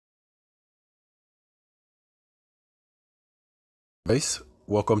Guys,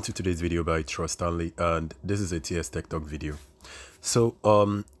 welcome to today's video by Trust Stanley, and this is a TS Tech Talk video. So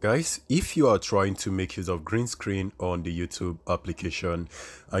guys, if you are trying to make use of green screen on the YouTube application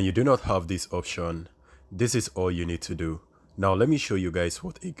and you do not have this option, this is all you need to do. Now let me show you guys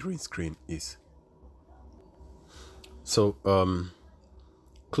what a green screen is. So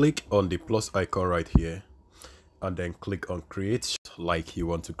click on the plus icon right here and then click on create, like you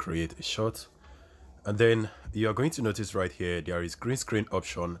want to create a shot. And then you are going to notice right here there is green screen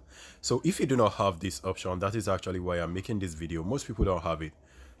option. So if you do not have this option, that is actually why I'm making this video. Most people don't have it.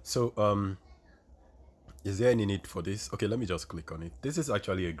 So is there any need for this? Okay, let me just click on it. This is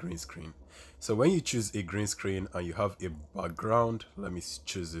actually a green screen. So when you choose a green screen and you have a background, let me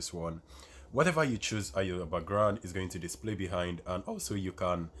choose this one. Whatever you choose as your background is going to display behind, and also you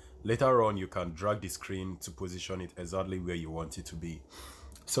can later on you can drag the screen to position it exactly where you want it to be.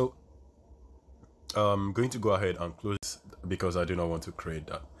 So I'm going to go ahead and close because I do not want to create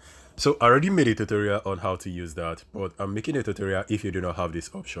that. So I already made a tutorial on how to use that, but I'm making a tutorial if you do not have this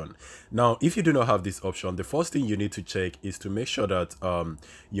option. Now, if you do not have this option, the first thing you need to check is to make sure that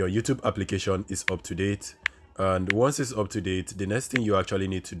your YouTube application is up to date. And once it's up to date, the next thing you actually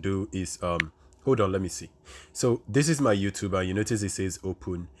need to do is hold on, let me see. So this is my YouTube and you notice it says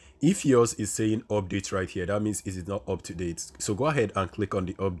open. If yours is saying update right here, that means it is not up to date. So go ahead and click on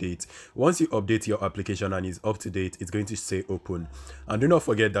the update. Once you update your application and it's up to date, it's going to say open. And do not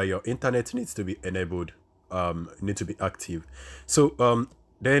forget that your internet needs to be enabled, need to be active. So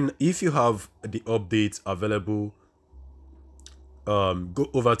then if you have the updates available,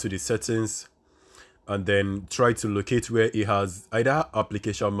 go over to the settings and then try to locate where it has either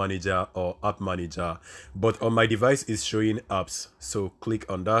application manager or app manager, but on my device is showing apps, so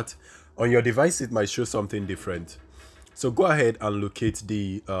click on that. On your device it might show something different, so go ahead and locate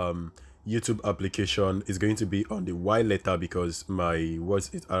the YouTube application. Is going to be on the Y letter because my words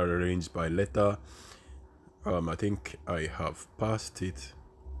is arranged by letter. I think I have passed it.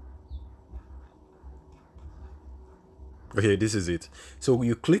 Okay, this is it. So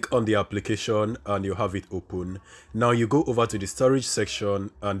you click on the application and you have it open. Now you go over to the storage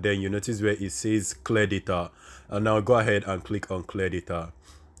section and then you notice where it says clear data, and now go ahead and click on clear data.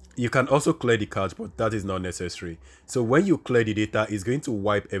 You can also clear the cache, but that is not necessary. So when you clear the data, it's going to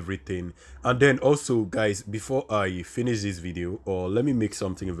wipe everything. And then also guys, before I finish this video, or let me make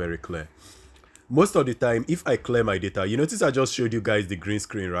something very clear. Most of the time, if I clear my data, you notice I just showed you guys the green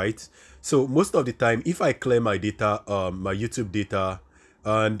screen, right? So most of the time, if I clear my data, my YouTube data,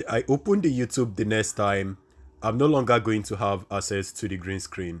 and I open the YouTube the next time, I'm no longer going to have access to the green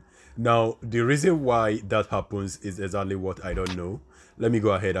screen. Now, the reason why that happens is exactly what I don't know. Let me go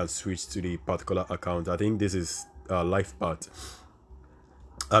ahead and switch to the particular account. I think this is live part.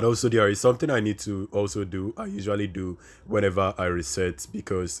 And also there is something I need to also do. I usually do whenever I reset,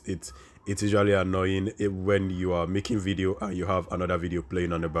 because it's usually annoying when you are making video and you have another video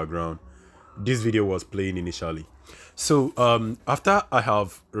playing on the background. This video was playing initially. So after I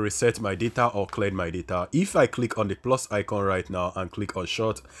have reset my data or cleared my data, if I click on the plus icon right now and click on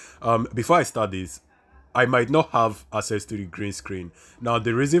short, before I start this, I might not have access to the green screen. Now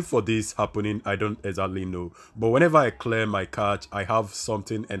the reason for this happening, I don't exactly know, but whenever I clear my cache, I have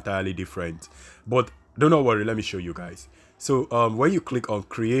something entirely different. But don't worry, let me show you guys. So when you click on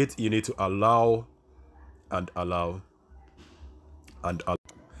create, you need to allow and allow and allow.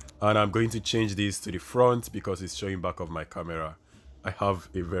 And I'm going to change this to the front because it's showing back of my camera. I have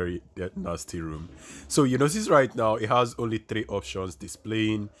a very nasty room. So you notice right now it has only 3 options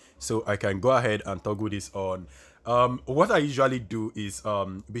displaying, so I can go ahead and toggle this on. What I usually do is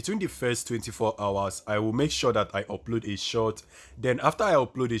between the first 24 hours I will make sure that I upload a short. Then after I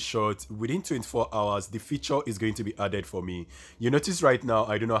upload a short, within 24 hours the feature is going to be added for me. You notice right now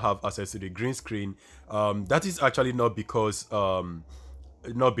I do not have access to the green screen. That is actually not because I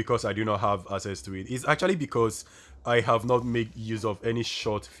do not have access to it. It's actually because I have not made use of any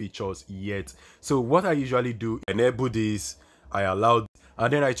short features yet. So what I usually do, enable this, I allow,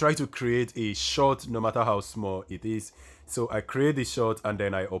 and then I try to create a short no matter how small it is. So I create the short and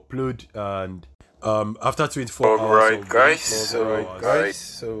then I upload, and after 24 hours,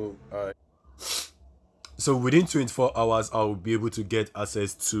 so within 24 hours I will be able to get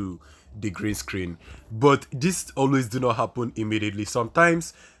access to the green screen. But this always do not happen immediately.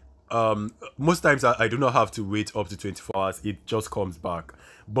 Sometimes most times I do not have to wait up to 24 hours, it just comes back.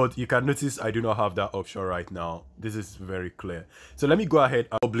 But you can notice I do not have that option right now. This is very clear. So let me go ahead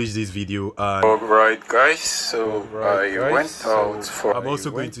and publish this video. And Alright guys, so I went out for... I'm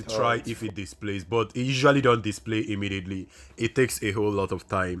also going to try if it displays, but it usually don't display immediately. It takes a whole lot of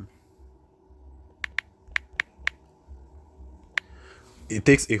time. it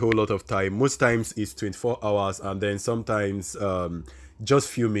takes a whole lot of time. Most times it's 24 hours, and then sometimes just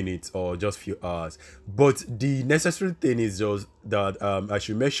few minutes or just few hours. But the necessary thing is just that I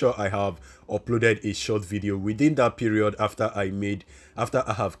should make sure I have uploaded a short video within that period after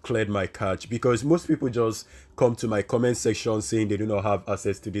I have cleared my cache, because most people just come to my comment section saying they do not have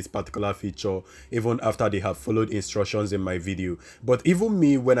access to this particular feature even after they have followed instructions in my video. But even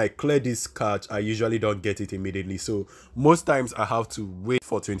me, when I clear this cache, I usually don't get it immediately. So most times I have to wait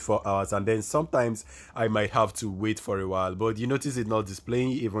for 24 hours, and then sometimes I might have to wait for a while. But you notice it's not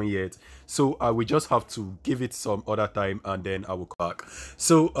displaying even yet, so I will just have to give it some other time and then I will come back.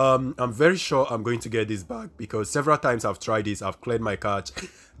 So I'm very sure I'm going to get this back, because several times I've tried this, I've cleared my cache,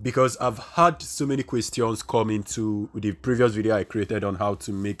 because I've had so many questions come into the previous video I created on how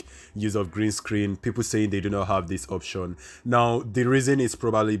to make use of green screen. People saying they do not have this option. Now the reason is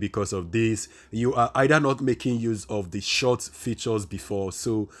probably because of this: you are either not making use of the short features before,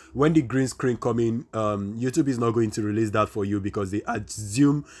 so when the green screen come in, YouTube is not going to release that for you, because they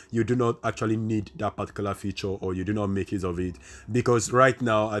assume you do not actually need that particular feature, or you do not make use of it. Because right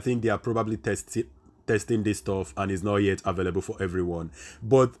now I think they are probably testing this stuff and is not yet available for everyone,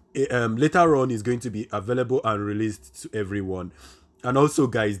 but later on is going to be available and released to everyone. And also,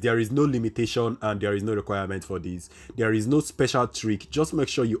 guys, there is no limitation and there is no requirement for this. There is no special trick. Just make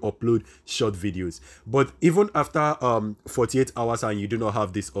sure you upload short videos. But even after 48 hours and you do not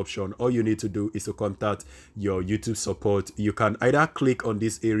have this option, all you need to do is to contact your YouTube support. You can either click on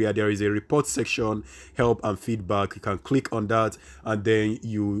this area. There is a report section, help and feedback. You can click on that, and then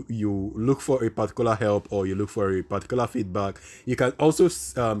you look for a particular help, or you look for a particular feedback. You can also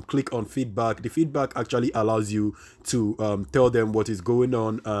click on feedback. The feedback actually allows you to tell them what is going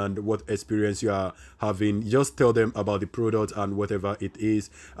on and what experience you are having. Just tell them about the product and whatever it is,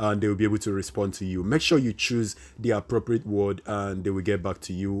 and they will be able to respond to you. Make sure you choose the appropriate word and they will get back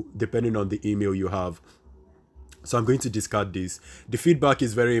to you depending on the email you have. So I'm going to discard this. The feedback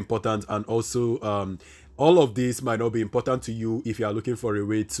is very important, and also all of this might not be important to you if you are looking for a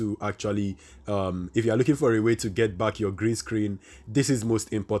way to actually if you are looking for a way to get back your green screen. This is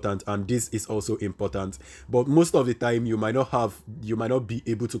most important, and this is also important. But most of the time you might not be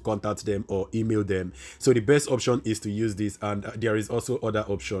able to contact them or email them, so the best option is to use this. And there is also other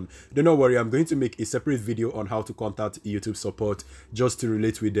option. Do not worry, I'm going to make a separate video on how to contact YouTube support, just to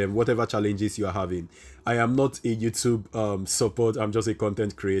relate with them whatever challenges you are having. I am not a YouTube support, I'm just a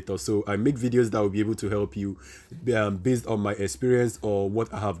content creator, so I make videos that will be able to help you based on my experience or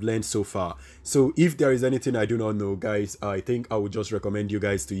what I have learned so far. So if there is anything I do not know, guys, I think I would just recommend you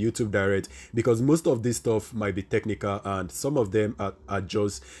guys to YouTube direct, because most of this stuff might be technical and some of them are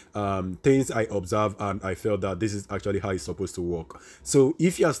just things I observe and I felt that this is actually how it's supposed to work. So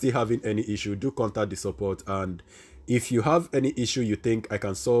if you are still having any issue, do contact the support, and if you have any issue you think I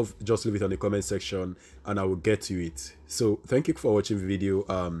can solve, just leave it on the comment section and I will get to it. So thank you for watching the video.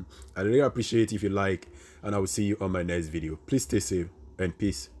 I really appreciate if you like, and I will see you on my next video. Please stay safe and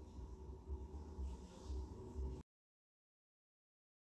peace.